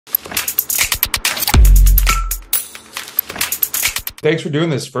Thanks for doing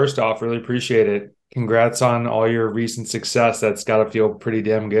this. First off, really appreciate it. Congrats on all your recent success. That's got to feel pretty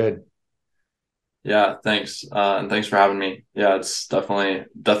damn good. Yeah, thanks. And thanks for having me. Yeah, it's definitely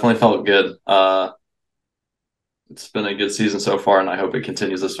felt good. It's been a good season so far, and I hope it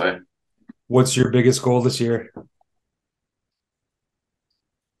continues this way. What's your biggest goal this year?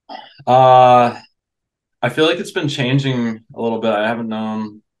 Uh, I feel like it's been changing a little bit. I haven't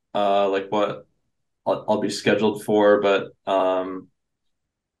known like what I'll be scheduled for, but there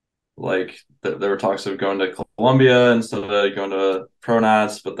were talks of going to Colombia instead of going to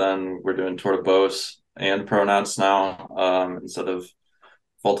Pronats, but then we're doing Tour de Beauce and Pronats now instead of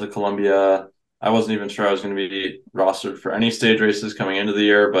Volta Colombia. I wasn't even sure I was going to be rostered for any stage races coming into the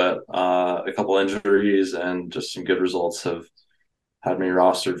year, but a couple injuries and just some good results have had me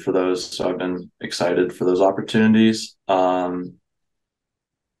rostered for those. So I've been excited for those opportunities.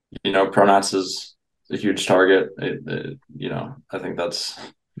 Pronats is a huge target. I think that's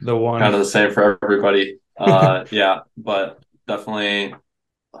The one. kind of the same for everybody. Yeah, but definitely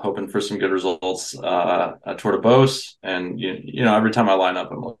hoping for some good results at Tour de Beauce. And every time I line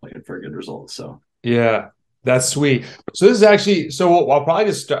up, I'm looking for a good result. So Yeah, that's sweet. So this is actually so I'll probably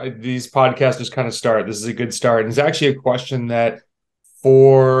just start these podcasts just kind of start. This is a good start. And it's actually a question that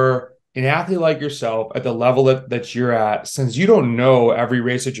for an athlete like yourself at the level that you're at, since you don't know every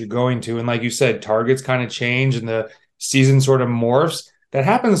race that you're going to, and like you said, targets kind of change and the season sort of morphs. That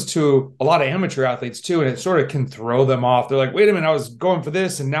happens to a lot of amateur athletes too, and it sort of can throw them off. They're like, wait a minute, I was going for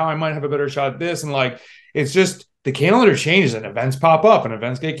this, and now I might have a better shot at this. And like, it's just the calendar changes and events pop up and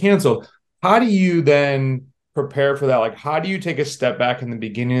events get canceled. How do you then prepare for that? Like, how do you take a step back in the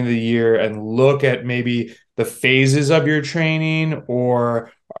beginning of the year and look at maybe the phases of your training, or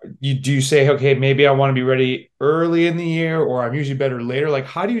do you say, okay, maybe I want to be ready early in the year, or I'm usually better later? Like,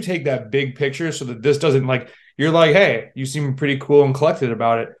 how do you take that big picture so that this doesn't like you're like, hey, you seem pretty cool and collected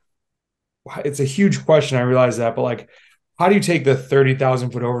about it. It's a huge question, I realize that, but like, how do you take the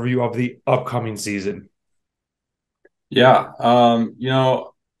 30,000 foot overview of the upcoming season? yeah,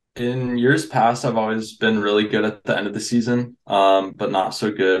 in years past, I've always been really good at the end of the season, but not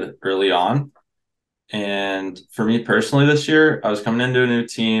so good early on. And for me personally, this year, I was coming into a new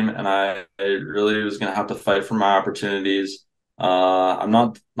team, and I really was going to have to fight for my opportunities. I'm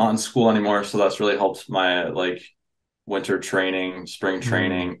not in school anymore, so that's really helped my like winter training, spring Mm,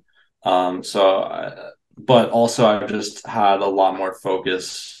 training. But also I've just had a lot more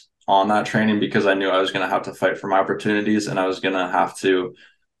focus on that training because I knew I was going to have to fight for my opportunities, and I was going to have to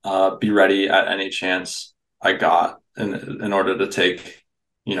be ready at any chance I got in order to take,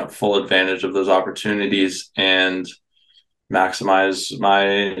 full advantage of those opportunities and maximize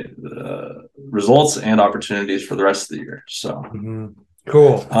my results and opportunities for the rest of the year. So, mhm.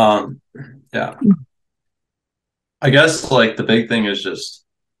 Cool. um, yeah, I guess like the big thing is just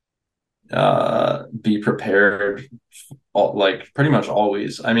be prepared like pretty much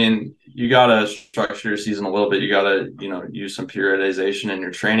always. I mean, you gotta structure your season a little bit. You gotta, use some periodization in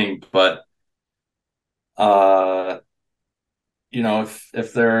your training, but uh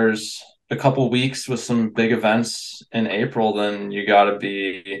if there's a couple weeks with some big events in April, then you got to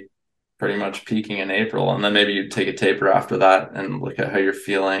be pretty much peaking in April, and then maybe you take a taper after that and look at how you're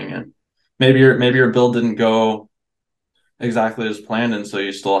feeling, and maybe your build didn't go exactly as planned, and so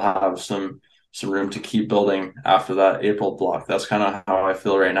you still have some room to keep building after that April block. That's kind of how I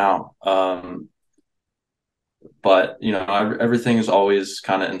feel right now. But everything is always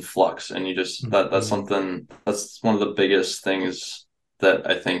kind of in flux, and you just that's Mhm. something that's one of the biggest things that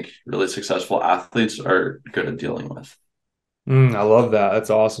I think really successful athletes are good at dealing with. I love that. That's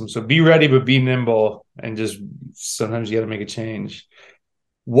awesome. So be ready, but be nimble, and just sometimes you got to make a change.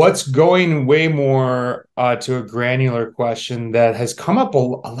 What's going way more to a granular question that has come up a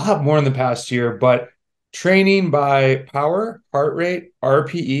lot more in the past year, but training by power, heart rate,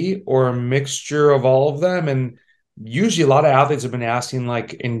 RPE, or a mixture of all of them. And usually a lot of athletes have been asking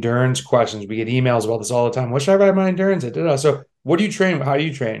like endurance questions. We get emails about this all the time. What should I ride my endurance at? So what do you train? How do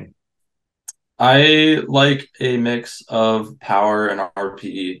you train? I like a mix of power and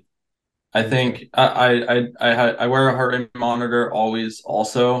RPE. I Okay. think I wear a heart rate monitor always,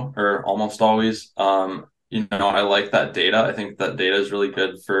 also, or almost always. I like that data. I think that data is really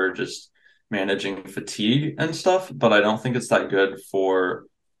good for just managing fatigue and stuff, but I don't think it's that good for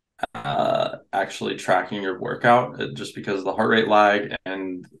actually tracking your workout, just because of the heart rate lag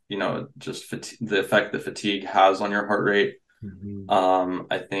and just the effect that fatigue has on your heart rate. Mhm.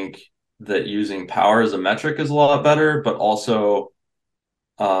 I think that using power as a metric is a lot better, but also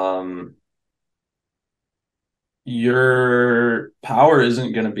um, your power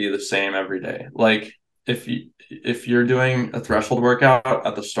isn't going to be the same every day. Like if you're doing a threshold workout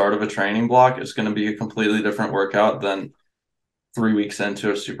at the start of a training block, it's going to be a completely different workout than 3 weeks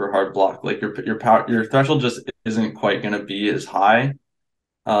into a super hard block. Like your threshold just isn't quite going to be as high.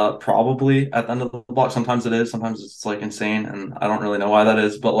 Probably at the end of the block. Sometimes it is, sometimes it's like insane, and I don't really know why that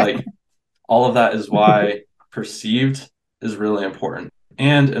is, but like all of that is why perceived is really important.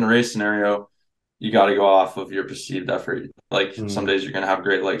 And in a race scenario, you got to go off of your perceived effort. Like some Mm, days you're going to have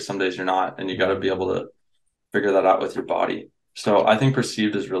great legs, some days you're not, and you got to be mm. able to figure that out with your body. So I think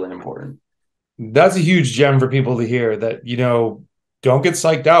perceived is really important. That's a huge gem for people to hear that, don't get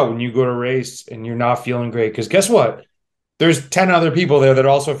psyched out when you go to race and you're not feeling great. Because guess what? There's 10 other people there that are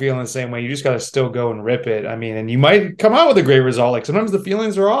also feeling the same way. You just got to still go and rip it. I mean, and you might come out with a great result. Like sometimes the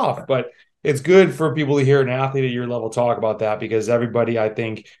feelings are off, but it's good for people to hear an athlete at your level talk about that because everybody, I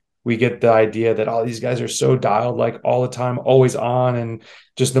think, we get the idea that these guys are so dialed like all the time, always on. And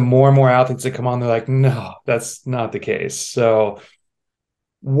just the more and more athletes that come on, they're like, no, that's not the case. So,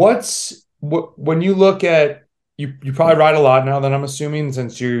 when you look at you probably ride a lot now then I'm assuming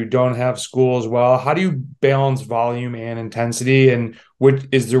since you don't have school as well. How do you balance volume and intensity? And what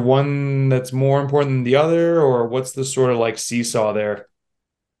is there one that's more important than the other, or what's the sort of like seesaw there?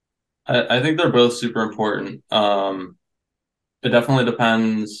 I think they're both super important. It definitely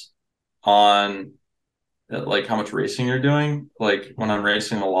depends on like how much racing you're doing. Like when I'm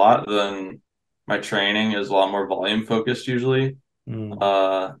racing a lot, then my training is a lot more volume focused usually.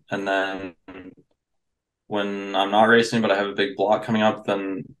 Mm, And then when I'm not racing, but I have a big block coming up,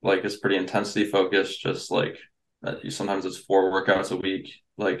 then like it's pretty intensity focused. Just like sometimes it's 4 workouts a week,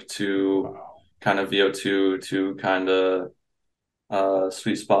 like two wow. kind of VO2, two kind of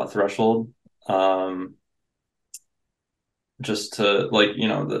sweet spot threshold. Um, just to like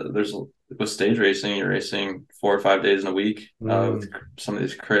there's with stage racing, you're racing 4 or 5 days in a week. With Mm. some of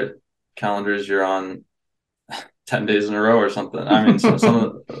these crit calendars, you're on 10 days in a row or something. I mean, some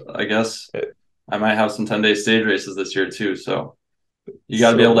of I guess I might have some 10-day stage races this year too. So you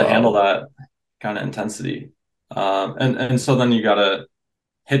got to be So able to handle wild. that kind of intensity. And so then you got to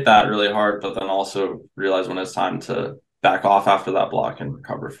hit that really hard, but then also realize when it's time to back off after that block and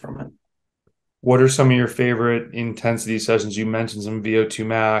recover from it. What are some of your favorite intensity sessions? You mentioned some VO2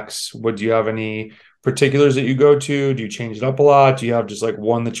 Max. What do you have any particulars that you go to? Do you change it up a lot? Do you have just like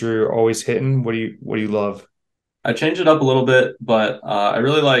one that you're always hitting? What do you love? I change it up a little bit, but I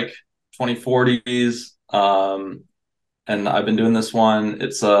really like 2040s. And I've been doing this one.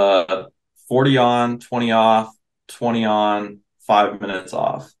 It's 40 on, 20 off, 20 on, 5 minutes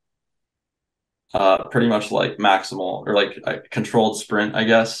off. Pretty much like maximal or like a controlled sprint, I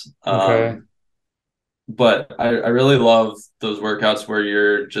guess. Okay. But I really love those workouts where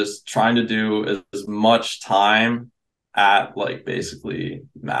you're just trying to do as much time at like basically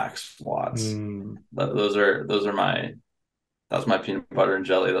max watts. Mm. Those are my that's my peanut butter and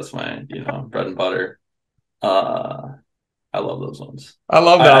jelly. That's my bread and butter. Uh, I love those ones. I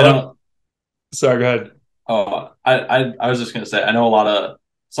love that. I know. Sorry, go ahead. Oh, I was just gonna say I know a lot of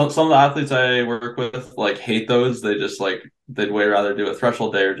some of the athletes I work with like hate those. They just like they'd way rather do a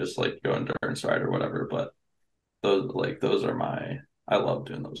threshold day or just like go endurance ride or whatever. But those are my I love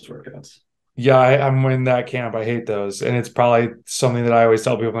doing those workouts. Yeah, I'm in that camp. I hate those. And it's probably something that I always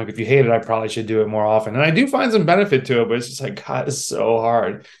tell people like, if you hate it, I probably should do it more often. And I do find some benefit to it, but it's just like, God, it's so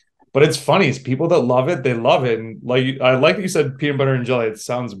hard. But it's funny. It's people that love it, they love it. And I like that you said peanut butter and jelly. It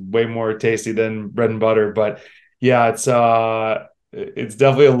sounds way more tasty than bread and butter. But yeah, it's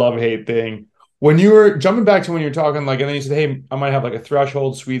definitely a love-hate thing. When you were jumping back to when you're talking, like, and then you said, hey, I might have like a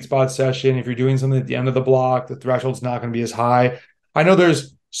threshold sweet spot session. If you're doing something at the end of the block, the threshold's not going to be as high. I know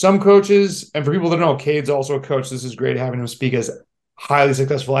there's some coaches, and for people that know, Cade's also a coach. This is great having him speak as highly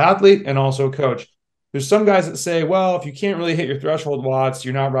successful athlete and also a coach. There's some guys that say, well, if you can't really hit your threshold watts,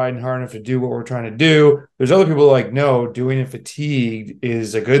 you're not riding hard enough to do what we're trying to do. There's other people like, no, doing it fatigued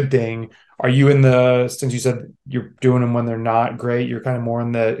is a good thing. Are you since you said you're doing them when they're not great, you're kind of more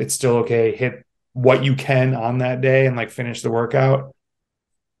in the, it's still okay, hit what you can on that day and like finish the workout?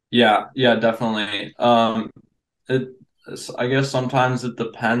 Yeah, yeah, definitely. It I guess sometimes it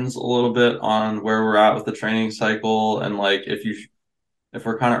depends a little bit on where we're at with the training cycle and like if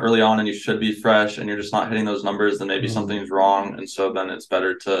we're kind of early on and you should be fresh and you're just not hitting those numbers, then maybe Mm, something's wrong. And so then it's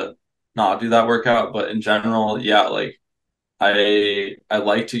better to not do that workout. But in general, yeah, like I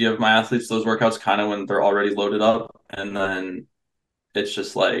like to give my athletes those workouts kind of when they're already loaded up. And then it's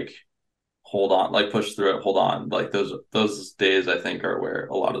just like hold on, like push through it, hold on. Like those days I think are where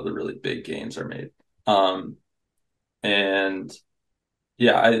a lot of the really big gains are made. And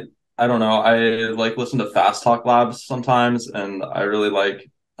yeah, I don't know. I like listen to Fast Talk Labs sometimes, and I really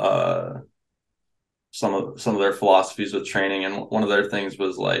like uh some of their philosophies with training, and one of their things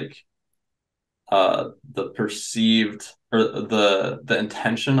was like the perceived or the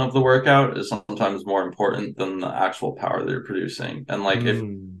intention of the workout is sometimes more important than the actual power that you're producing. And like if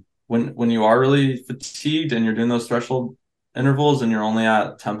Mm. when you are really fatigued and you're doing those threshold intervals and you're only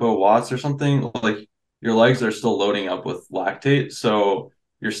at tempo watts or something, like your legs are still loading up with lactate, so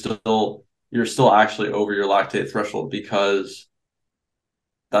you're still actually over your lactate threshold, because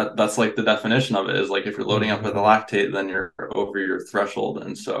that's like the definition of it is like if you're loading up with a Mhm. lactate, then you're over your threshold.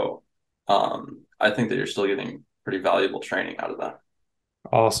 And so I think that you're still getting pretty valuable training out of that.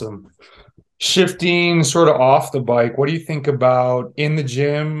 Awesome. Shifting sort of off the bike, what do you think about in the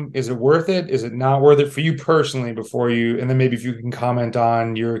gym? Is it worth it? Is it not worth it for you personally before you, and then maybe if you can comment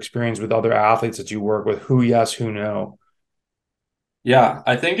on your experience with other athletes that you work with, who yes, who no? Yeah,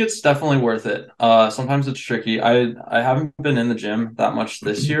 I think it's definitely worth it. Sometimes it's tricky. I haven't been in the gym that much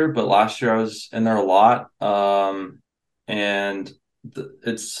this year, but last year I was in there a lot. And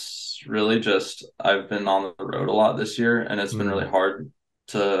it's really just I've been on the road a lot this year, and it's been really Mm. hard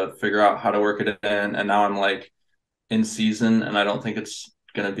to figure out how to work it in. And now I'm like in season, and I don't think it's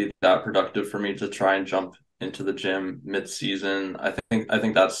gonna be that productive for me to try and jump into the gym mid-season. I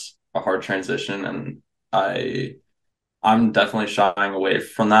think that's a hard transition, and I I'm definitely shying away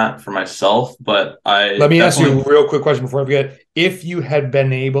from that for myself, but Let I me ask you definitely, a real quick question before I forget. If you had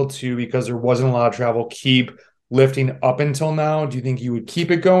been able to, because there wasn't a lot of travel, keep lifting up until now, do you think you would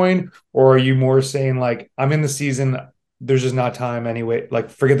keep it going? Or are you more saying, like, I'm in the season, there's just not time anyway? Like,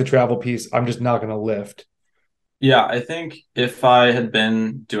 forget the travel piece. I'm just not going to lift. yeah, I think if I had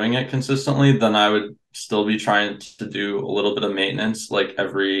been doing it consistently, then I would still be trying to do a little bit of maintenance, like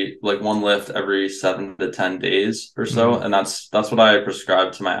one lift every 7 to 10 days or so. Mm, And that's what I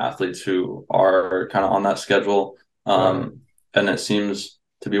prescribe to my athletes who are kind of on that schedule. got it. And it seems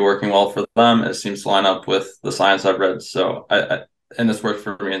to be working well for them. It seems to line up with the science I've read. So and it's worked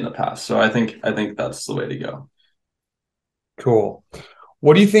for me in the past. So I think that's the way to go. Cool.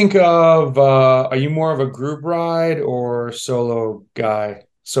 What do you think of, are you more of a group ride or solo guy?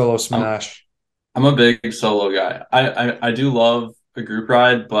 Solo I'm smash? I'm a big solo guy. I do love a group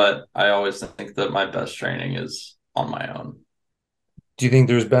ride, but I always think that my best training is on my own. Do you think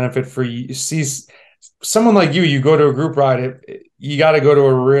there's benefit for you? See, someone like you go to a group ride, you got to go to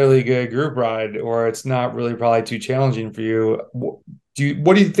a really good group ride, or it's not really probably too challenging for you. What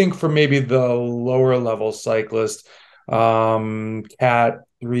do you think for maybe the lower level cyclist, cat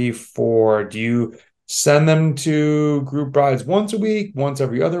 3, 4? Do you send them to group rides once a week, once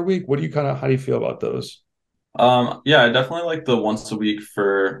every other week? What do you how do you feel about those? Yeah, I definitely like the once a week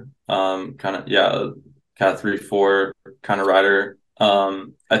for kind of yeah, cat 3 4 kind of rider.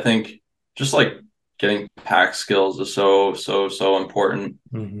 I think just like getting pack skills is so important,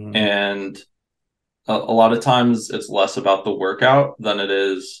 Hmm. and a lot of times it's less about the workout than it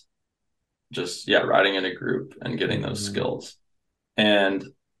is just yeah riding in a group and getting those Hmm. skills. And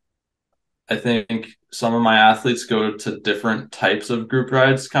I think some of my athletes go to different types of group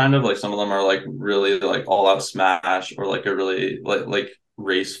rides, kind of like some of them are like really like all out smash or like a really like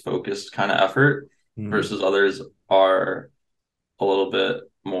race focused kind of effort, Hmm. versus others are a little bit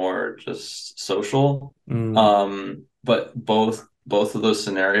more just social. Hmm. But both of those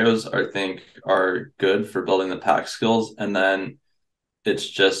scenarios I think are good for building the pack skills, and then it's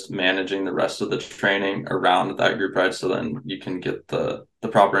just managing the rest of the training around that group ride so then you can get the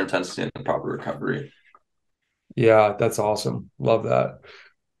proper intensity and the proper recovery. Yeah, that's awesome. Love that.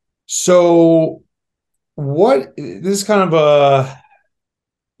 So, this is kind of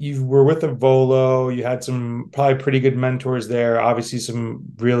you were with a Volo, you had some probably pretty good mentors there, obviously some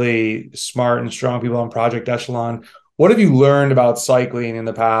really smart and strong people on Project Echelon. What have you learned about cycling in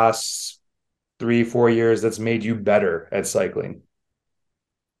the past 3, 4 years that's made you better at cycling?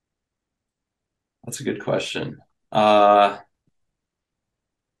 That's a good question. uh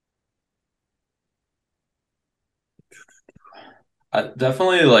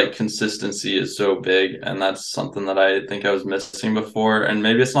Definitely like consistency is so big, and that's something that I think I was missing before. And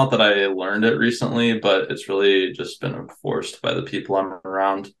maybe it's not that I learned it recently, but it's really just been enforced by the people I'm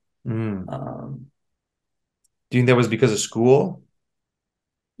around. Mm. um Do you think that was because of school?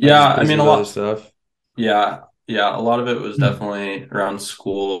 Like yeah, just I busy mean with other stuff? yeah, a lot of it was definitely around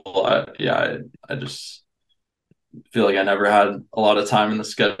school. I just feel like I never had a lot of time in the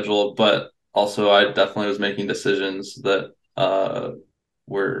schedule, but also I definitely was making decisions that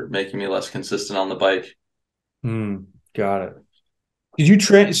were making me less consistent on the bike. Mm. Got it. Did you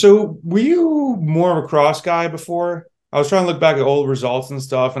train? So were you more of a cross guy before? I was trying to look back at old results and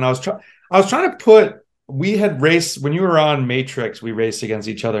stuff, and I was trying to put we had raced when you were on Matrix, we raced against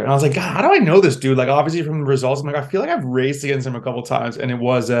each other. And I was like, God, how do I know this dude? Like, obviously from the results, I'm like, I feel like I've raced against him a couple times. And it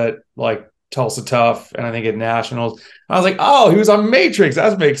was at like Tulsa Tough and I think at Nationals. I was like, oh, he was on Matrix.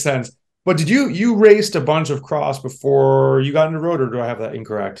 That makes sense. But did you raced a bunch of cross before you got into road, or do I have that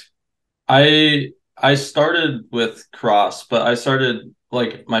incorrect? I started with cross, but I started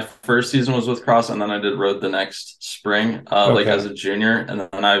like my first season was with cross, and then I did road the next spring, like as Okay. a junior, and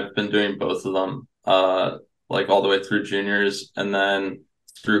then I've been doing both of them, like all the way through juniors, and then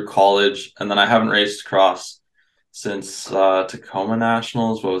through college, and then I haven't raced cross since Tacoma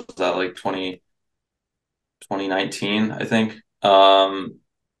Nationals. What was that, like 2019, I think.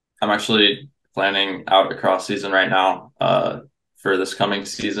 I'm actually planning out a cross season right now for this coming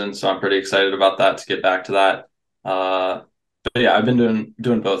season, so I'm pretty excited about that to get back to that. But yeah, I've been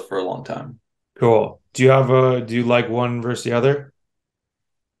doing both for a long time. Cool. Do you like one versus the other?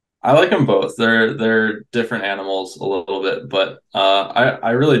 I like them both. They're different animals a little bit, but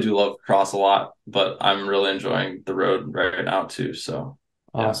I really do love cross a lot. But I'm really enjoying the road right now too. So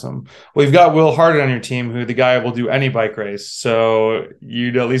yeah. Awesome. Well, you've got Will Harden on your team, who the guy will do any bike race. So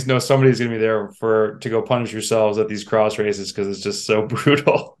you'd at least know somebody's going to be there for to go punish yourselves at these cross races because it's just so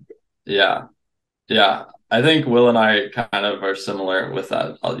brutal. Yeah, yeah. I think Will and I kind of are similar with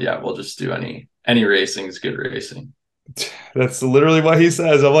that. Yeah, we'll just do any racing is good racing. That's literally what he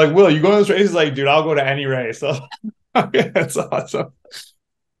says. I'm like, Will, you go to this race? He's like, dude, I'll go to any race. So, okay, that's awesome.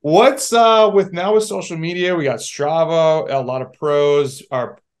 What's with now with social media, we got Strava, a lot of pros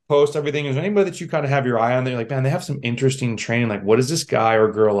are post everything. Is there anybody that you kind of have your eye on that you're like, man, they have some interesting training? Like, what is this guy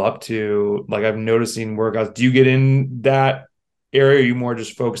or girl up to? Like, I'm noticing workouts. Do you get in that area? Or are you more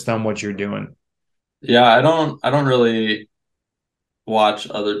just focused on what you're doing? Yeah, I don't really watch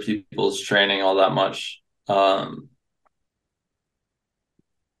other people's training all that much.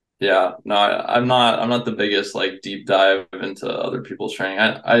 Yeah, no, I'm not the biggest like deep dive into other people's training.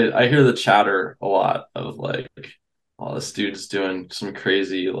 I hear the chatter a lot of like, oh, this dude's doing some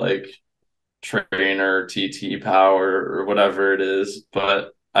crazy like trainer TT power or whatever it is,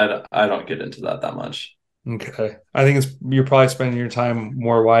 but I don't get into that much. Okay. I think it's you're probably spending your time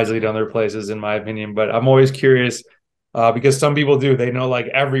more wisely to other places, in my opinion. But I'm always curious because some people do. They know like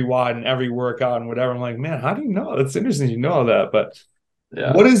every WOD and every workout and whatever. I'm like, man, how do you know? That's interesting. You know that. But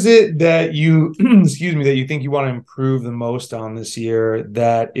what Yeah. is it that you, excuse me, that you think you want to improve the most on this year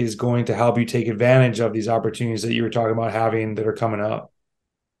that is going to help you take advantage of these opportunities that you were talking about having that are coming up?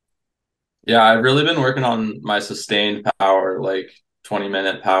 Yeah, I've really been working on my sustained power, like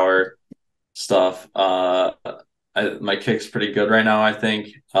 20-minute power stuff. My kick's pretty good right now, I think.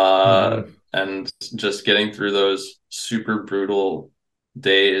 Mhm. And just getting through those super brutal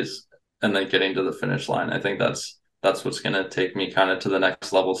days and then getting to the finish line. I think that's what's gonna take me kind of to the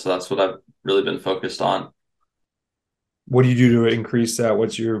next level. So that's what I've really been focused on. What do you do to increase that?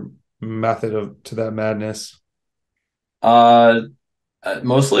 What's your method of to that madness? Uh,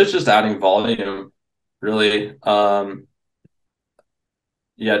 Mostly it's just adding volume, really.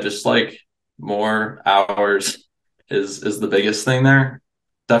 Yeah, just like more hours is the biggest thing there.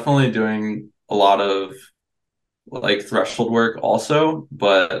 Definitely doing a lot of like threshold work also,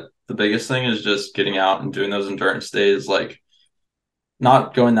 but the biggest thing is just getting out and doing those endurance days, like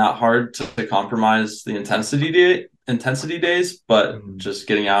not going that hard to compromise the intensity days, but Mhm. just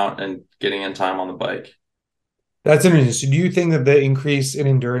getting out and getting in time on the bike. That's interesting. So, do you think that the increase in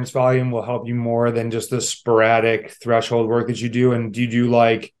endurance volume will help you more than just the sporadic threshold work that you do? And do you do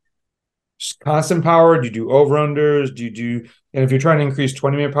like constant power? Do you do over unders? And if you're trying to increase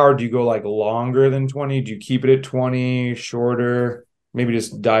 20-minute power, do you go like longer than 20? Do you keep it at 20, shorter? Maybe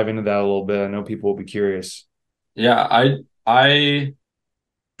just dive into that a little bit. I know people will be curious. Yeah, I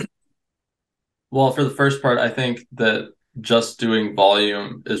well, for the first part, I think that just doing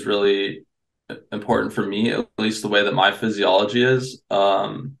volume is really important for me, at least the way that my physiology is.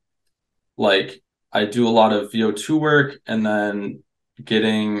 Like I do a lot of VO2 work and then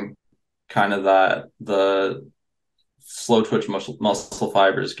getting kind of that the slow twitch muscle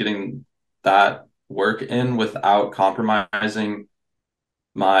fibers, getting that work in without compromising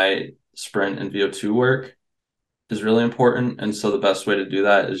my sprint and VO2 work is really important. And so the best way to do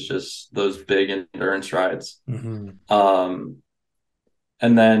that is just those big endurance rides. Mhm. Um,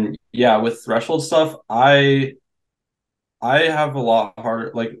 and then yeah, with threshold stuff, I have a lot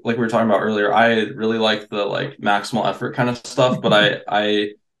harder like we were talking about earlier. I really like the like maximal effort kind of stuff, but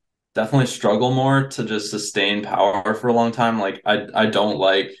I definitely struggle more to just sustain power for a long time. Like I don't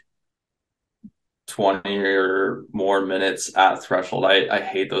like 20 or more minutes at threshold. I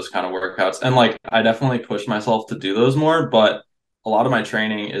hate those kind of workouts. And like I definitely push myself to do those more, but a lot of my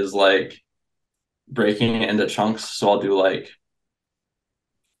training is like breaking it into chunks. So I'll do like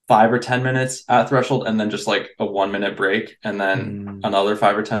 5 or 10 minutes at threshold and then just like a 1 minute break and then another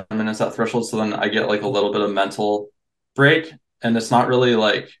 5 or 10 minutes at threshold. So then I get like a little bit of mental break, and it's not really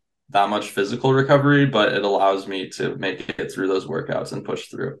like that much physical recovery, but it allows me to make it through those workouts and push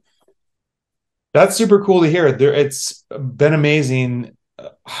through. That's super cool to hear. It's been amazing.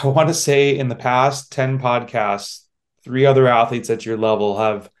 I want to say in the past 10 podcasts, three other athletes at your level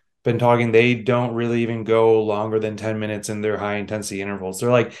have been talking. They don't really even go longer than 10 minutes in their high intensity intervals. They're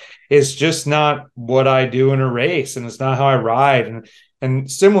like, it's just not what I do in a race, and it's not how I ride.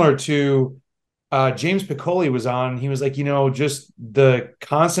 And similar to James Piccoli was on. He was like, just the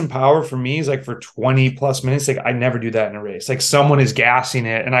constant power for me is like for 20 plus minutes. Like I never do that in a race. Like someone is gassing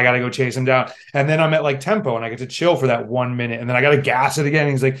it and I got to go chase him down. And then I'm at like tempo and I get to chill for that 1 minute and then I got to gas it again.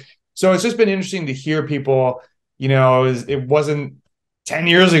 And he's like, so it's just been interesting to hear people, it wasn't 10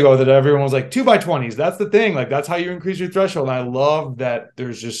 years ago that everyone was like 2x20s. That's the thing. Like that's how you increase your threshold. And I love that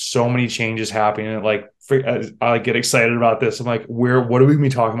there's just so many changes happening. And I get excited about this. I'm like, what are we gonna be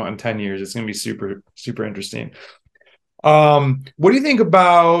talking about in 10 years? It's gonna be super, super interesting. What do you think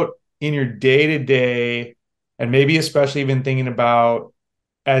about in your day-to-day, and maybe especially even thinking about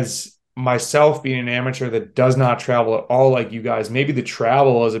as myself being an amateur that does not travel at all like you guys, maybe the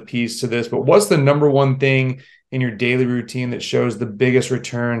travel is a piece to this, but what's the number one thing in your daily routine that shows the biggest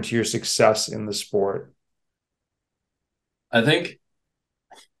return to your success in the sport? I think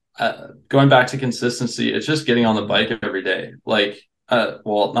going back to consistency, it's just getting on the bike every day. Like,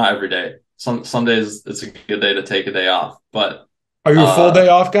 well, not every day. Some days it's a good day to take a day off, but Are you a full day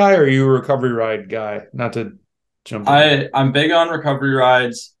off guy or are you a recovery ride guy? Not to jump in. I'm big on recovery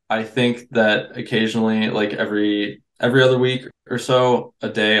rides. I think that occasionally, like every other week or so, a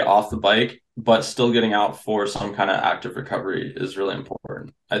day off the bike, but still getting out for some kind of active recovery is really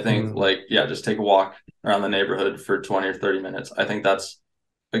important. I think just take a walk around the neighborhood for 20 or 30 minutes. I think that's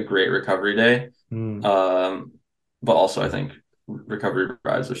a great recovery day. But also I think recovery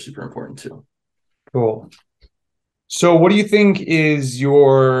rides are super important too. Cool. So what do you think is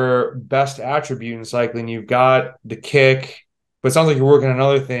your best attribute in cycling? You've got the kick, but it sounds like you're working on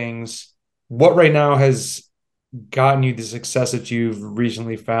other things. What right now has gotten you the success that you've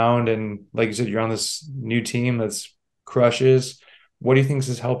recently found? And like you said, you're on this new team that's crushes. What do you think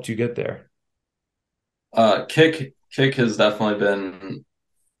has helped you get there? Kick has definitely been,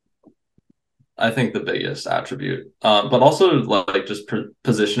 I think, the biggest attribute, but also like just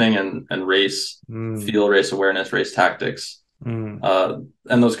positioning and race feel, race awareness, race tactics, and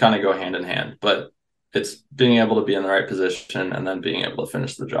those kind of go hand in hand. But it's being able to be in the right position and then being able to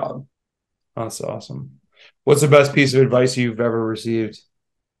finish the job. That's awesome. What's the best piece of advice you've ever received?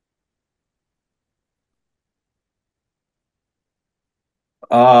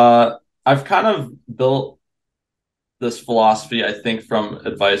 I've kind of built this philosophy, I think, from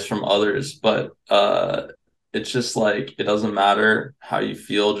advice from others, but it's just like it doesn't matter how you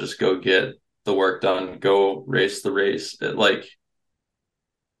feel, just go get the work done, go race the race. Like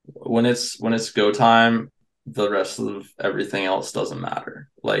when it's go time, the rest of everything else doesn't matter.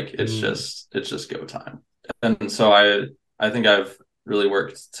 Like it's just go time. And so I think I've really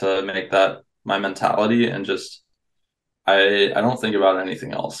worked to make that my mentality, and just I don't think about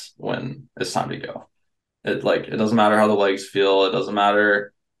anything else when it's time to go. It doesn't matter how the legs feel. It doesn't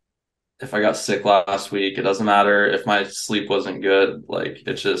matter if I got sick last week. It doesn't matter if my sleep wasn't good. Like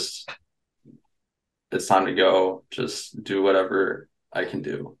it's time to go. Just do whatever I can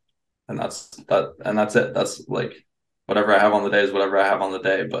do. And that's it. That's like whatever I have on the day is whatever I have on the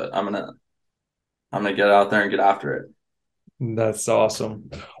day, but I'm gonna get out there and get after it. That's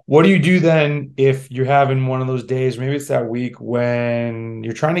awesome. What do you do then if you're having one of those days, maybe it's that week when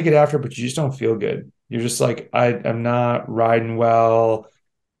you're trying to get after it, but you just don't feel good? You're just like, I'm not riding well.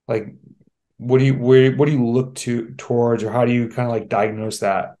 Like, what do you look towards, or how do you kind of like diagnose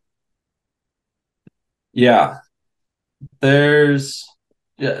that? Yeah, there's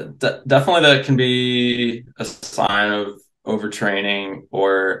definitely that can be a sign of overtraining,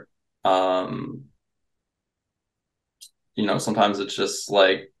 or sometimes it's just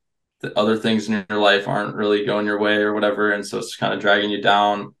like the other things in your life aren't really going your way or whatever, and so it's kind of dragging you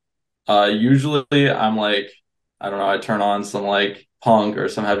down. Usually I'm like, I don't know, I turn on some like punk or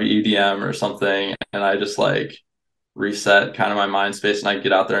some heavy EDM or something, and I just like reset kind of my mind space and I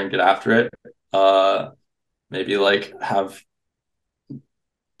get out there and get after it. Maybe like have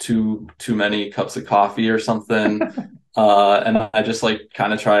too many cups of coffee or something. And I just like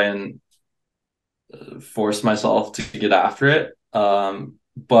kind of try and force myself to get after it.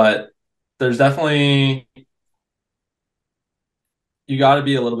 But there's definitely, you got to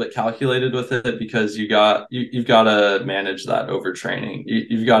be a little bit calculated with it because you've got to manage that overtraining.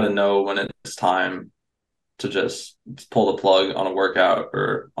 You've got to know when it's time to just pull the plug on a workout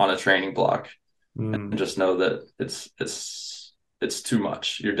or on a training block, and Mm. just know that it's too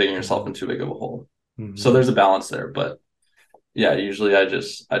much. You're digging yourself in too big of a hole. So Mm-hmm. there's a balance there, but yeah, usually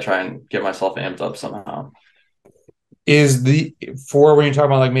I try and get myself amped up somehow. Is the for when you talk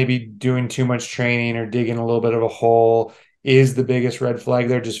about like maybe doing too much training or digging a little bit of a hole, is the biggest red flag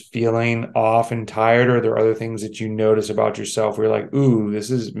there just feeling off and tired, or are there other things that you notice about yourself where you're like, ooh, this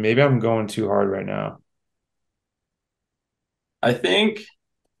is maybe I'm going too hard right now? I think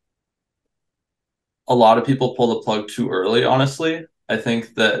a lot of people pull the plug too early, honestly. I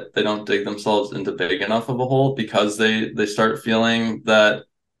think that they don't dig themselves into big enough of a hole because they start feeling that,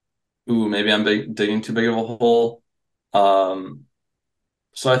 ooh, maybe digging too big of a hole. Um,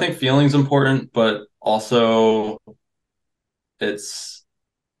 so I think feeling's important, but also it's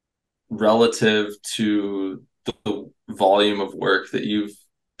relative to the volume of work that you've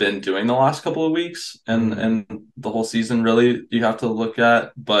been doing the last couple of weeks Mm. and the whole season really you have to look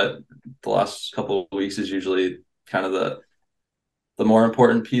at. But the last couple of weeks is usually kind of the more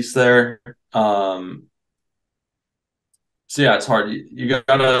important piece there. So yeah, it's hard. You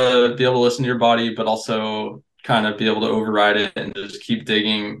gotta be able to listen to your body, but also kind of be able to override it and just keep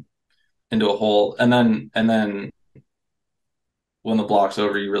digging into a hole. And then when the block's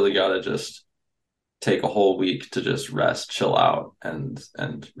over, you really gotta just take a whole week to just rest, chill out, and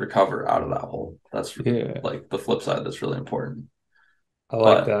recover out of that hole. That's Yeah, like the flip side. That's really important. I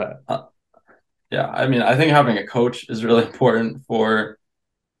like But that. yeah, I mean, I think having a coach is really important for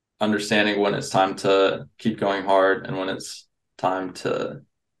understanding when it's time to keep going hard and when it's time to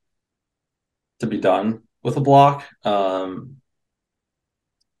be done with a block.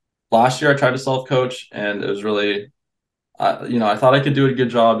 Last year I tried to self coach and it was really, I thought I could do a good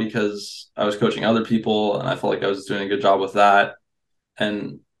job because I was coaching other people and I felt like I was doing a good job with that.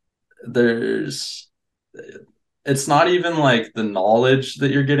 And there's, it's not even like the knowledge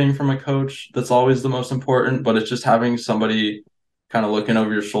that you're getting from a coach that's always the most important, but it's just having somebody kind of looking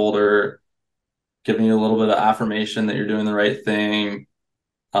over your shoulder, giving you a little bit of affirmation that you're doing the right thing,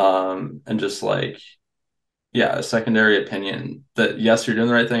 and just like, yeah, a secondary opinion that yes, you're doing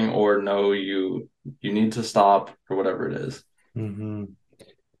the right thing, or no, you need to stop, or whatever it is. Hmm.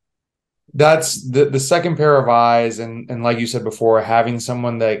 That's the second pair of eyes, and like you said before, having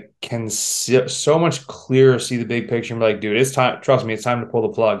someone that can so much clearer see the big picture and be like, dude, it's time. Trust me, it's time to pull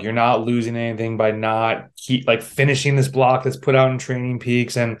the plug. You're not losing anything by not keep like finishing this block that's put out in Training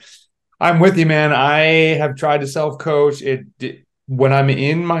Peaks. And I'm with you, man. I have tried to self coach. When I'm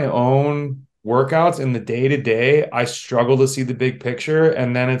in my own workouts in the day to day, I struggle to see the big picture,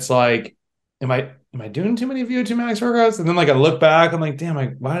 and then it's like, am I doing too many VO2 Max workouts? And then like I look back, I'm like, damn,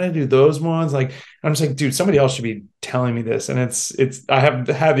 why did I do those ones? Like I'm just like, dude, somebody else should be telling me this. And it's I have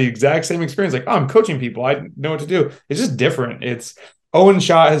had the exact same experience. Like, oh, I'm coaching people. I know what to do. It's just different. It's Owen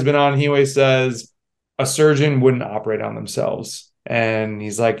Schott has been on. He always says a surgeon wouldn't operate on themselves. And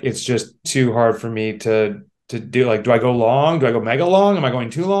he's like, it's just too hard for me to do. Like, do I go long? Do I go mega long? Am I going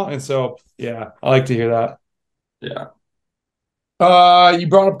too long? And so yeah, I like to hear that. Yeah. You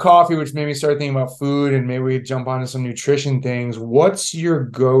brought up coffee, which made me start thinking about food, and maybe we jump onto some nutrition things. What's your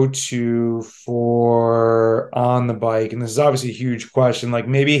go-to for on the bike? And this is obviously a huge question. Like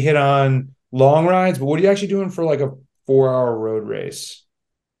maybe hit on long rides, but what are you actually doing for like a 4 hour road race?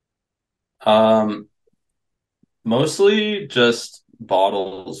 Um, Mostly just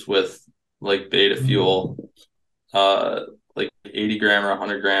bottles with like beta fuel, uh, like 80 gram or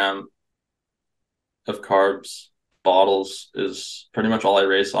 100 gram of carbs. Bottles is pretty much all I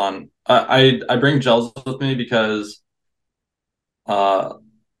race on. I bring gels with me because uh,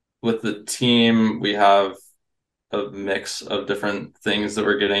 with the team we have a mix of different things that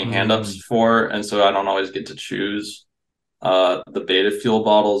we're getting hand ups Mm, for, and so I don't always get to choose the beta fuel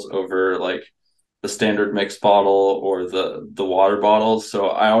bottles over like the standard mix bottle or the water bottles. So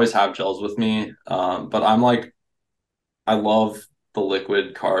I always have gels with me. But I'm like I love the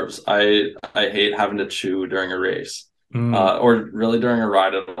liquid carbs. I hate having to chew during a race. mm. Or really during a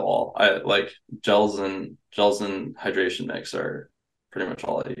ride at all. I like gels and hydration mix are pretty much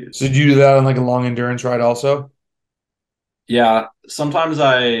all I So use. did you do that on like a long endurance ride also? Yeah, sometimes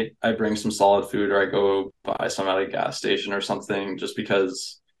I bring some solid food or I go buy some at a gas station or something just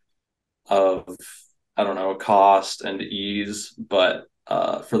because of I don't know cost and ease. But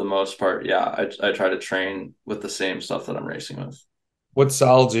for the most part, yeah, I try to train with the same stuff that I'm racing with. What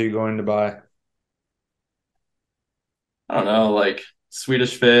solids are you going to buy? I don't know, like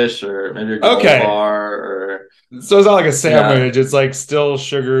Swedish fish or maybe a granola Okay. bar or So it's not like a Yeah, sandwich. It's like still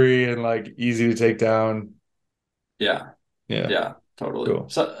sugary and like easy to take down. yeah, Yeah, yeah, totally. cool.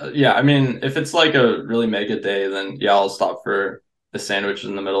 So yeah, I mean, if it's like a really mega day, then yeah, I'll stop for a sandwich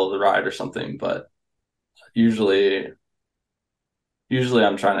in the middle of the ride or something. But usually, usually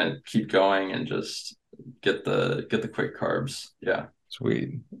I'm trying to keep going and just get the quick carbs. Yeah.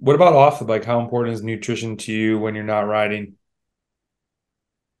 Sweet. What about off the bike? How important is nutrition to you when you're not riding?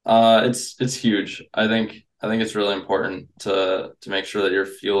 It's huge. I think it's really important to make sure that you're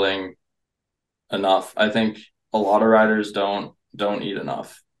fueling enough. I think a lot of riders don't eat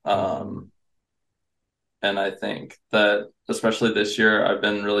enough. Mhm. And I think that especially this year, I've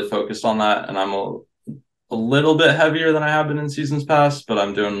been really focused on that, and I'm a little bit heavier than I have been in seasons past, but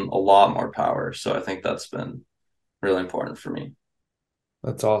I'm doing a lot more power. So I think that's been really important for me.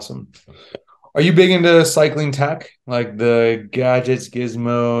 That's awesome. Are you big into cycling tech? Like the gadgets,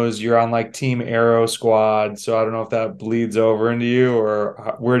 gizmos, you're on like Team Aero squad. So I don't know if that bleeds over into you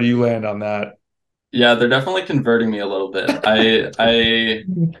or where do you land on that? Yeah, they're definitely converting me a little bit.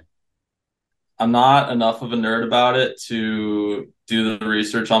 I'm not enough of a nerd about it to do the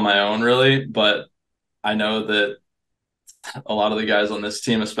research on my own, really, but I know that a lot of the guys on this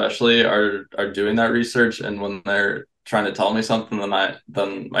team, especially, are doing that research, and when they're trying to tell me something,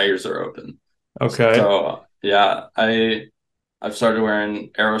 then my ears are open. Okay. So yeah, I've started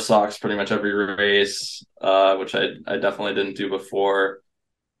wearing Aero socks pretty much every race, which I definitely didn't do before.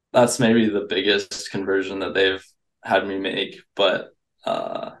 That's maybe the biggest conversion that they've had me make, but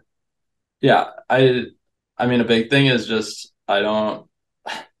uh, yeah, I mean a big thing is just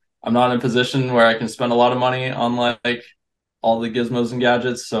I'm not in a position where I can spend a lot of money on like all the gizmos and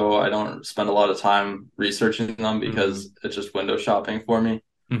gadgets, so I don't spend a lot of time researching them because it's just window shopping for me.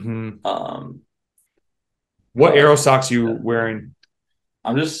 Mm-hmm. Um, What Aero but socks you yeah, wearing?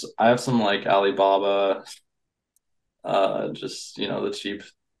 I have some like Alibaba, just the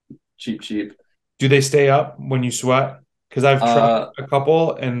cheap. Do they stay up when you sweat? Because I've tried Uh, a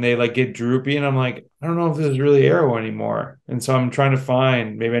couple and they like get droopy and I'm like, I don't know if this is really Aero anymore. And so I'm trying to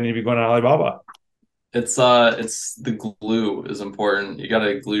find maybe I need to be going to Alibaba. it's the glue is important. You got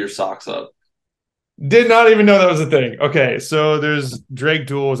to glue your socks up. Did not even know that was a thing. Okay, so there's Drake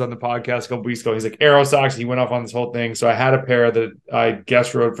Dool was on the podcast a couple weeks ago. He's like Aero socks. He went off on this whole thing. So I had a pair that I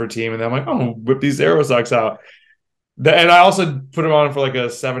guest rode for a team, and then I'm like, oh, whip these Aero socks out. And I also put them on for like a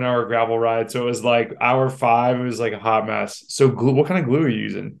 7 hour gravel ride. So it was like hour five. It was like a hot mess. So glue, what kind of glue are you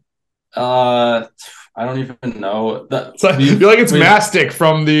using? Uh, I don't even know that It's like, I feel like it's mastic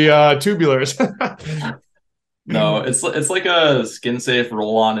from the tubulars. no, it's like a skin safe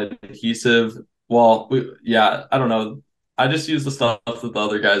roll on adhesive. Well, yeah, I don't know. I just use the stuff that the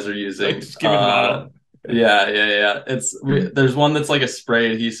other guys are Like using. just give me the bottle. Yeah. There's one that's like a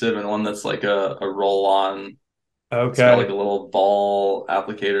spray adhesive and one that's like a roll on. It's got like Okay. a little ball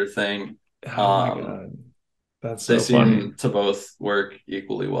applicator thing. Oh my Um, God. That's they so funny. seem to both work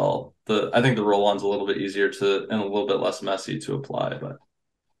equally well. I think the roll on's a little bit easier to and a little bit less messy to apply, but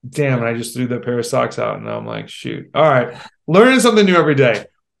Damn, and yeah. I just threw that pair of socks out and now I'm like, shoot. All right. Learning something new every day.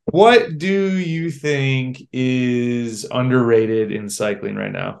 What do you think is underrated in cycling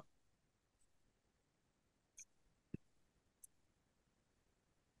right now?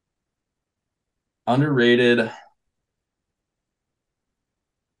 Underrated.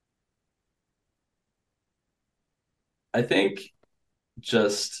 I think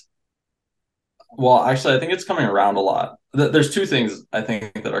just well, actually, I think it's coming around a lot. There's two things I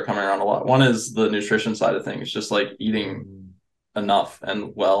think that are coming around a lot. One is the nutrition side of things, just like eating Mm. enough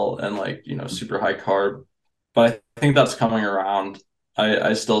and well and like, super high carb. But I think that's coming around.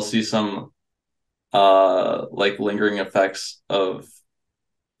 I still see some like lingering effects of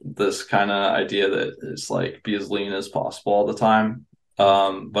this kind of idea that it's like be as lean as possible all the time.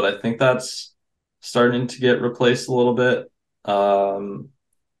 But I think that's starting to get replaced a little bit.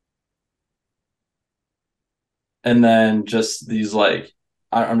 And then just these like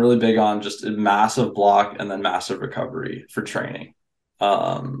I'm really big on just a massive block and then massive recovery for training.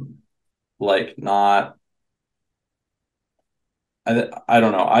 Um, like not I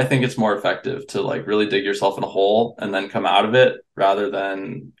don't know. I think it's more effective to like really dig yourself in a hole and then come out of it rather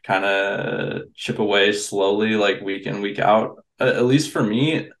than kind of chip away slowly like week in week out. At least for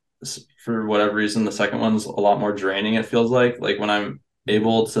me, for whatever reason, the second one's a lot more draining. It feels like when I'm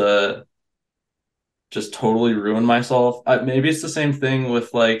able to just totally ruin myself. Maybe it's the same thing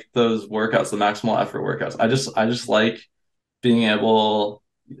with like those workouts, the maximal effort workouts. I just like being able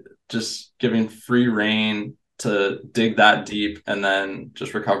just giving free reign to dig that deep and then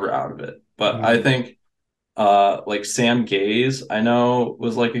just recover out of it. But I Mm. think Like Sam Gaze, I know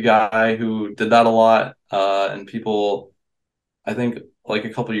was like a guy who did that a lot. And people, I think like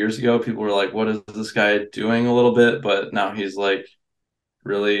a couple years ago, people were like, what is this guy doing a little bit? But now he's like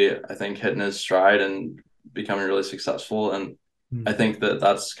really, I think, hitting his stride and becoming really successful. And I think that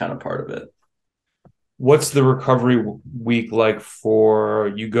that's kind of part of it. What's the recovery week like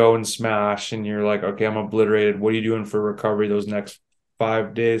for you go and smash and you're like, okay, I'm obliterated. What are you doing for recovery those next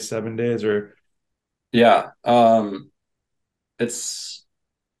 5 days, 7 days, or Yeah. It's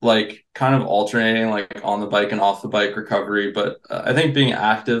like kind of alternating like on the bike and off the bike recovery, but I think being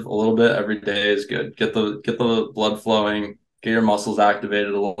active a little bit every day is good. Get the blood flowing, get your muscles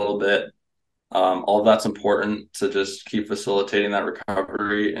activated a little bit. All of that's important to just keep facilitating that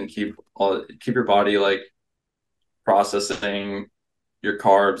recovery and keep your body like processing your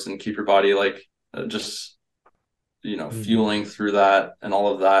carbs and keep your body like just fueling through that, and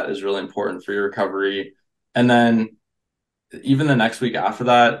all of that is really important for your recovery. And then even the next week after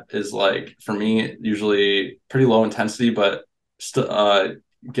that is like for me usually pretty low intensity, but still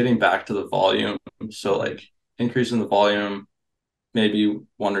getting back to the volume. So like increasing the volume, maybe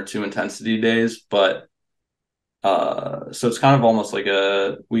 1 or 2 intensity days, but so it's kind of almost like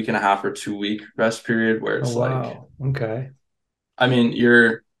a week and a half or 2 week rest period where oh it's like, wow, okay. I mean,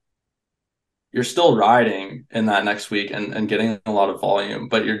 you're still riding in that next week and getting a lot of volume,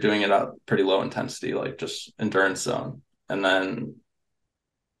 but you're doing it at pretty low intensity, like just endurance zone. And then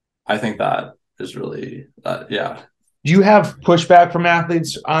I think that is really yeah. Do you have pushback from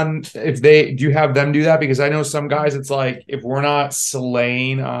athletes on if they do you have them do that? Because I know some guys, it's like if we're not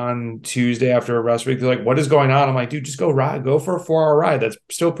slaying on Tuesday after a rest week, they're like, what is going on? I'm like, dude, just go ride, go for a 4 hour ride. That's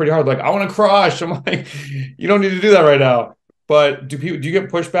still pretty hard. Like, I want to crush. I'm like, you don't need to do that right now. But do you get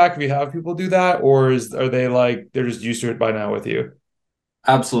pushback if you have people do that, or are they like they're just used to it by now with you?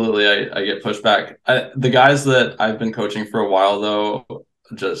 Absolutely, I get pushback. The guys that I've been coaching for a while though,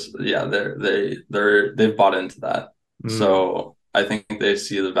 just yeah, they've bought into that. Mm. So I think they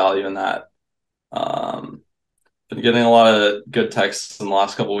see the value in that. Um, been getting a lot of good texts in the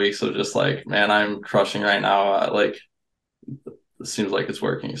last couple of weeks of just like, man, I'm crushing right now. Like it seems like it's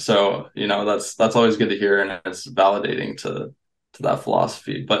working. So that's always good to hear, and it's validating to that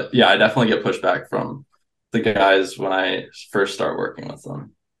philosophy. But yeah, I definitely get pushback from the guys when I first start working with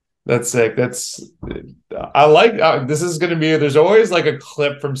them. That's sick. I like, this is going to be, there's always like a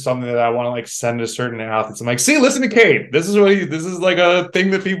clip from something that I want to like send to certain athletes. I'm like, see, listen to Cade. This is like a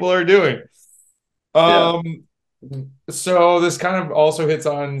thing that people are doing. Yeah. Um, so this kind of also hits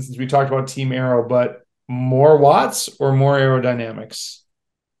on, since we talked about Team Aero, but more watts or more aerodynamics?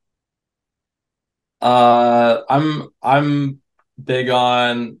 I'm big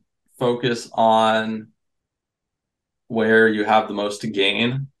on focus on where you have the most to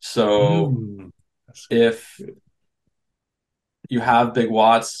gain. So Mm, that's if good. you have big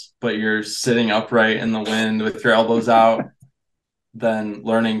watts, but you're sitting upright in the wind with your elbows out, then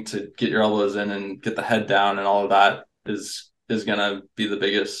learning to get your elbows in and get the head down and all of that is gonna be the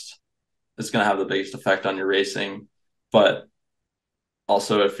biggest. It's gonna have the biggest effect on your racing. But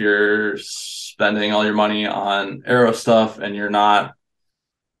also, if you're spending all your money on aero stuff and you're not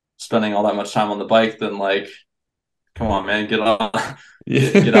spending all that much time on the bike, then like, come on, man, get on,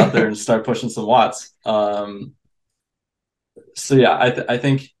 get out there Yeah. and start pushing some watts. So yeah, I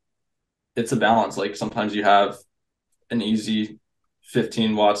think it's a balance. Like sometimes you have an easy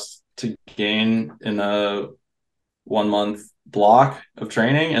 15 watts to gain in a 1 month block of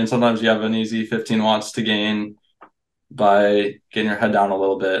training, and sometimes you have an easy 15 watts to gain by getting your head down a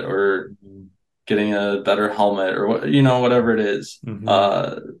little bit or getting a better helmet or whatever it is.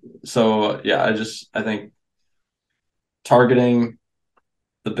 Mhm. So yeah, I think targeting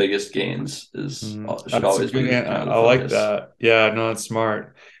the biggest gains is should That's a always good, be kind of the I like focus. that. Yeah, no, that's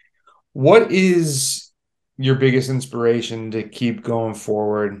smart. What is your biggest inspiration to keep going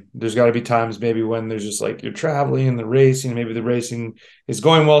forward? There's got to be times maybe when there's just like you're traveling and the racing, maybe the racing is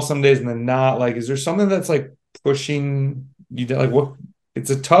going well some days and then not. Like, is there something that's like pushing you to like what?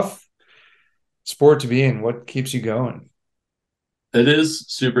 It's a tough sport to be in. What keeps you going? It is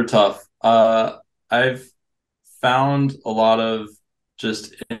super tough. I've found a lot of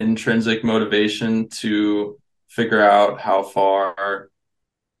just intrinsic motivation to figure out how far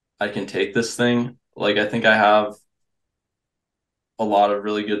I can take this thing. Like I think I have a lot of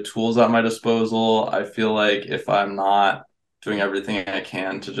really good tools at my disposal. I feel like if I'm not doing everything I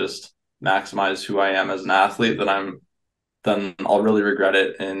can to just maximize who I am as an athlete, then I'll really regret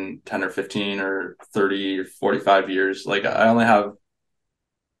it in 10 or 15 or 30 or 45 years. Like I only have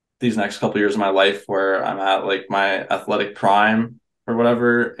these next couple of years of my life where I'm at like my athletic prime, or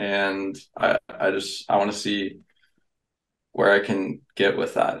whatever, and I want to see where I can get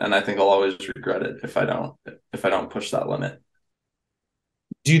with that, and I think I'll always regret it if I don't push that limit.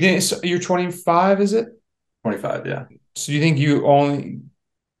 Do you think so you're 25, is it? 25, yeah. So do you think you only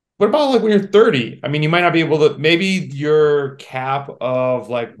what about like when you're 30? I mean, you might not be able to, maybe your cap of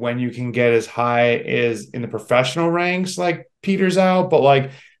like when you can get as high as in the professional ranks like peters out, but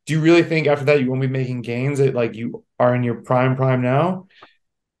like do you really think after that you won't be making gains that like you are in your prime now?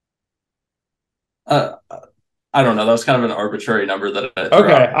 Uh, I don't know. That was kind of an arbitrary number that I threw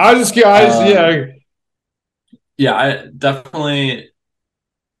Okay. out. Yeah. Yeah, I definitely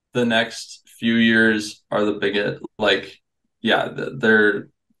the next few years are the biggest. Like, yeah, they're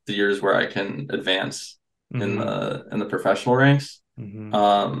the years where I can advance in Mm-hmm. the professional ranks. Mm-hmm.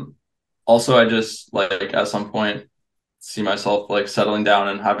 Um, Also, I just like at some point see myself like settling down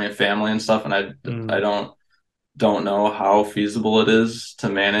and having a family and stuff, and I Mm-hmm. don't know how feasible it is to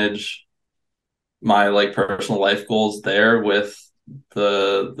manage my like personal life goals there with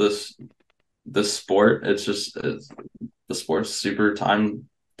this sport. The sport's super time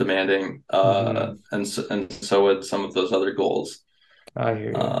demanding, Mm-hmm. and so would some of those other goals. I hear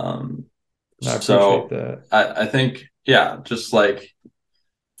you. Um, I appreciate so that. I think yeah, just like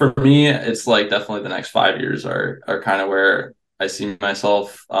for me, it's like definitely the next 5 years are kind of where I see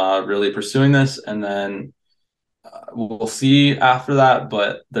myself really pursuing this, and then we'll see after that.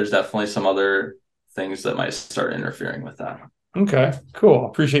 But there's definitely some other things that might start interfering with that. Okay, cool.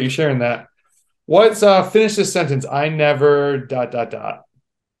 Appreciate you sharing that. What's finish this sentence? I never dot dot dot.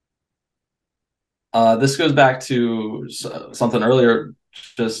 This goes back to something earlier.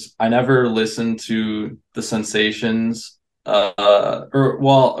 Just I never listened to the sensations. Or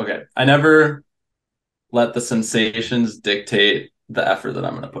well, okay, I never let the sensations dictate the effort that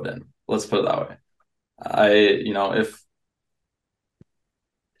I'm going to put in. Let's put it that way.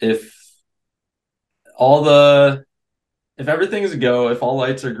 If all the if everything's a go, if all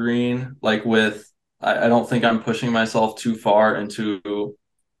lights are green, like I don't think I'm pushing myself too far into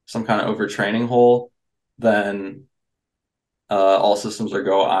some kind of overtraining hole, then all systems are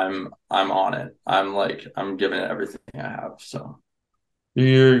go. I'm on it. I'm giving it everything I have. So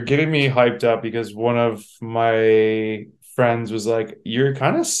You're getting me hyped up because one of my friends was like, "You're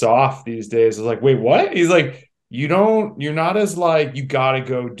kind of soft these days." I was like, "Wait, what?" He's like, you're not as like, you gotta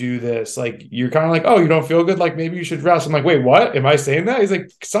go do this. Like, you're kind of like, oh, you don't feel good? Like, maybe you should rest. I'm like, wait, what? Am I saying that? He's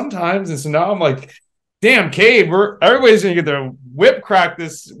like, sometimes. And so now I'm like, damn, Cade, everybody's gonna get their whip crack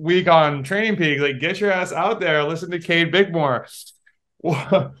this week on Training Peak. Like, get your ass out there, listen to Cade Bickmore.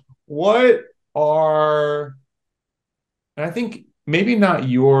 What are and I think maybe not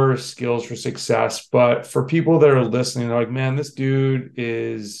your skills for success, but for people that are listening, they're like, man, this dude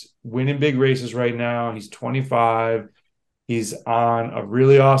is winning big races right now. He's 25. He's on a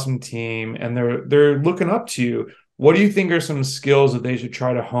really awesome team, and they're looking up to you. What do you think are some skills that they should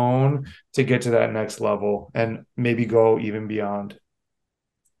try to hone to get to that next level and maybe go even beyond?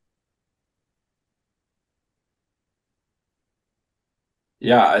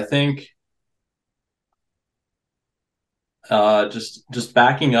 yeah, I think just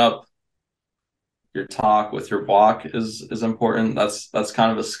backing up your talk with your walk is important. That's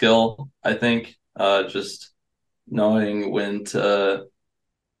kind of a skill, I think. Just knowing when to,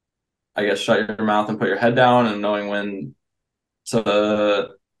 I guess, shut your mouth and put your head down, and knowing when to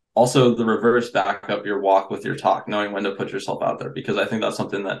also the reverse back up your walk with your talk, knowing when to put yourself out there, because I think that's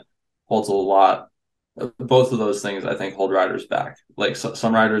something that holds a lot. Both of those things I think hold riders back. Like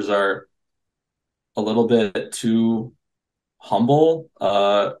some riders are a little bit too humble.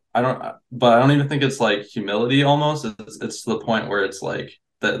 But I don't even think it's like humility. Almost, it's to the point where it's like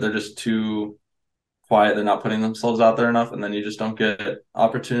that they're just too quiet. They're not putting themselves out there enough, and then you just don't get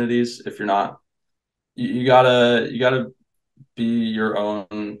opportunities if you're not. You gotta be your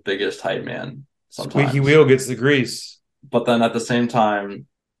own biggest hype man Squeaky sometimes. wheel gets the grease. But then at the same time,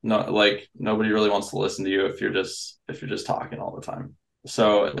 no, like nobody really wants to listen to you if you're just talking all the time.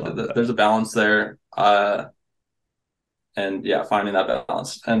 So Love there's that. a balance there. And yeah, finding that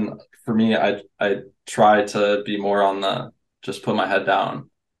balance. And for me, I try to be more on the just put my head down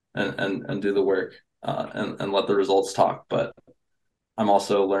and do the work, and let the results talk. But I'm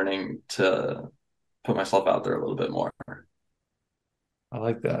also learning to put myself out there a little bit more. I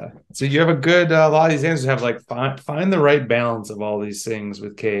like that. So you have a good a lot of these answers have like find the right balance of all these things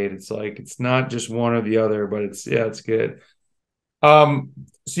with Cade. It's like it's not just one or the other, but it's yeah, it's good. Um,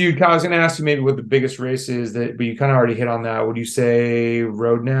 so I was gonna ask you maybe what the biggest race is that, but you kind of already hit on that. Would you say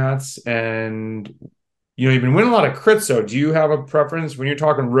road nats? And you've been winning a lot of crits, so do you have a preference when you're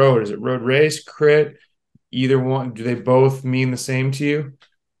talking road? Is it road race, crit? either one, do they both mean the same to you?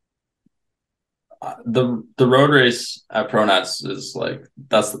 The road race at Pronats is like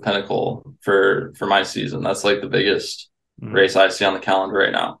that's the pinnacle for my season. That's like the biggest race I see on the calendar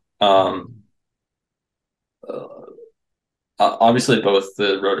right now. Uh, Obviously both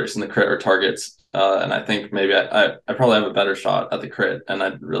the road race and the crit are targets, and I think maybe I probably have a better shot at the crit, and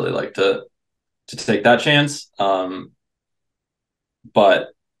I'd really like to take that chance. But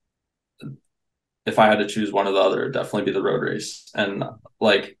if I had to choose one or the other, it'd definitely be the road race. And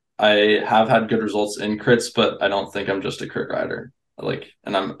like I have had good results in crits, but I don't think I'm just a crit rider. Like,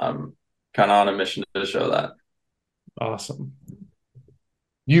 and I'm kind of on a mission to show that. Awesome.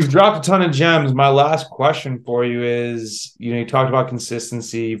 You've dropped a ton of gems. My last question for you is, you talked about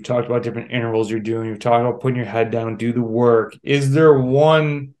consistency. You've talked about different intervals you're doing. You've talked about putting your head down, do the work. Is there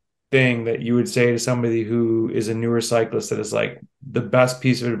one thing that you would say to somebody who is a newer cyclist that is like the best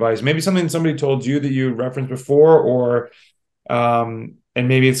piece of advice? Maybe something somebody told you that you referenced before, or and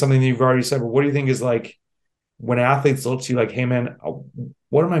maybe it's something that you've already said, but what do you think is like when athletes look to you like, hey man,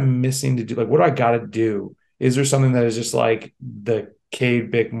 what am I missing to do? Like, what do I got to do? Is there something that is just like the Cade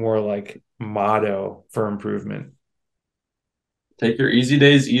Bickmore like motto for improvement? Take your easy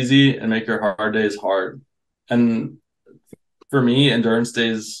days easy and make your hard days hard. And for me, endurance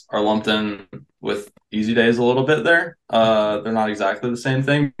days are lumped in with easy days a little bit there. They're not exactly the same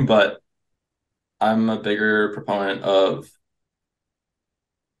thing, but I'm a bigger proponent of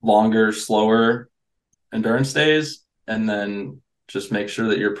longer, slower endurance days, and then just make sure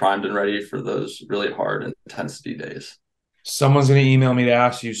that you're primed and ready for those really hard intensity days. Someone's going to email me to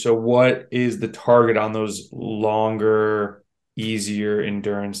ask you, so what is the target on those longer, easier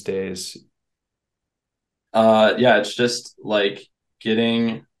endurance days? Yeah, it's just like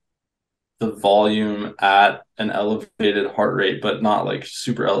getting the volume at an elevated heart rate, but not like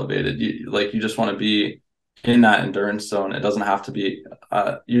super elevated. You just want to be in that endurance zone. It doesn't have to be.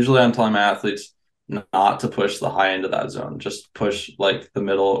 Usually, I'm telling my athletes not to push the high end of that zone. Just push like the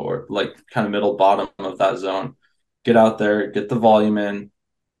middle or like kind of middle bottom of that zone. Get out there, get the volume in,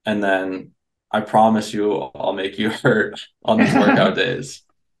 and then I promise you, I'll make you hurt on these workout days.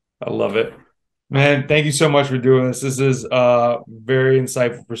 I love it. Man, thank you so much for doing this. This is very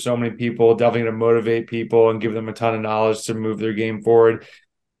insightful for so many people, definitely going to motivate people and give them a ton of knowledge to move their game forward.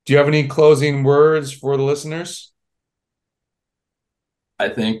 Do you have any closing words for the listeners? I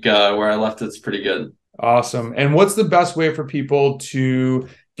think where I left it's pretty good. Awesome. And what's the best way for people to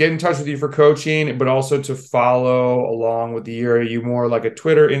get in touch with you for coaching, but also to follow along with the year? Are you more like a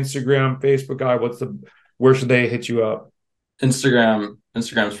Twitter, Instagram, Facebook guy? Where should they hit you up?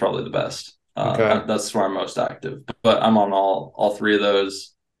 Instagram's probably the best. Okay. That's where I'm most active, but I'm on all three of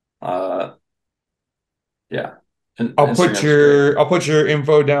those. Yeah. I'll Instagram's put your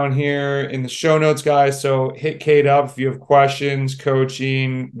info down here in the show notes, guys. So hit Cade up if you have questions,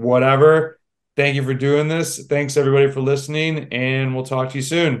 coaching, whatever. Thank you for doing this. Thanks everybody for listening, and we'll talk to you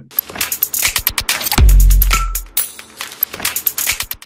soon.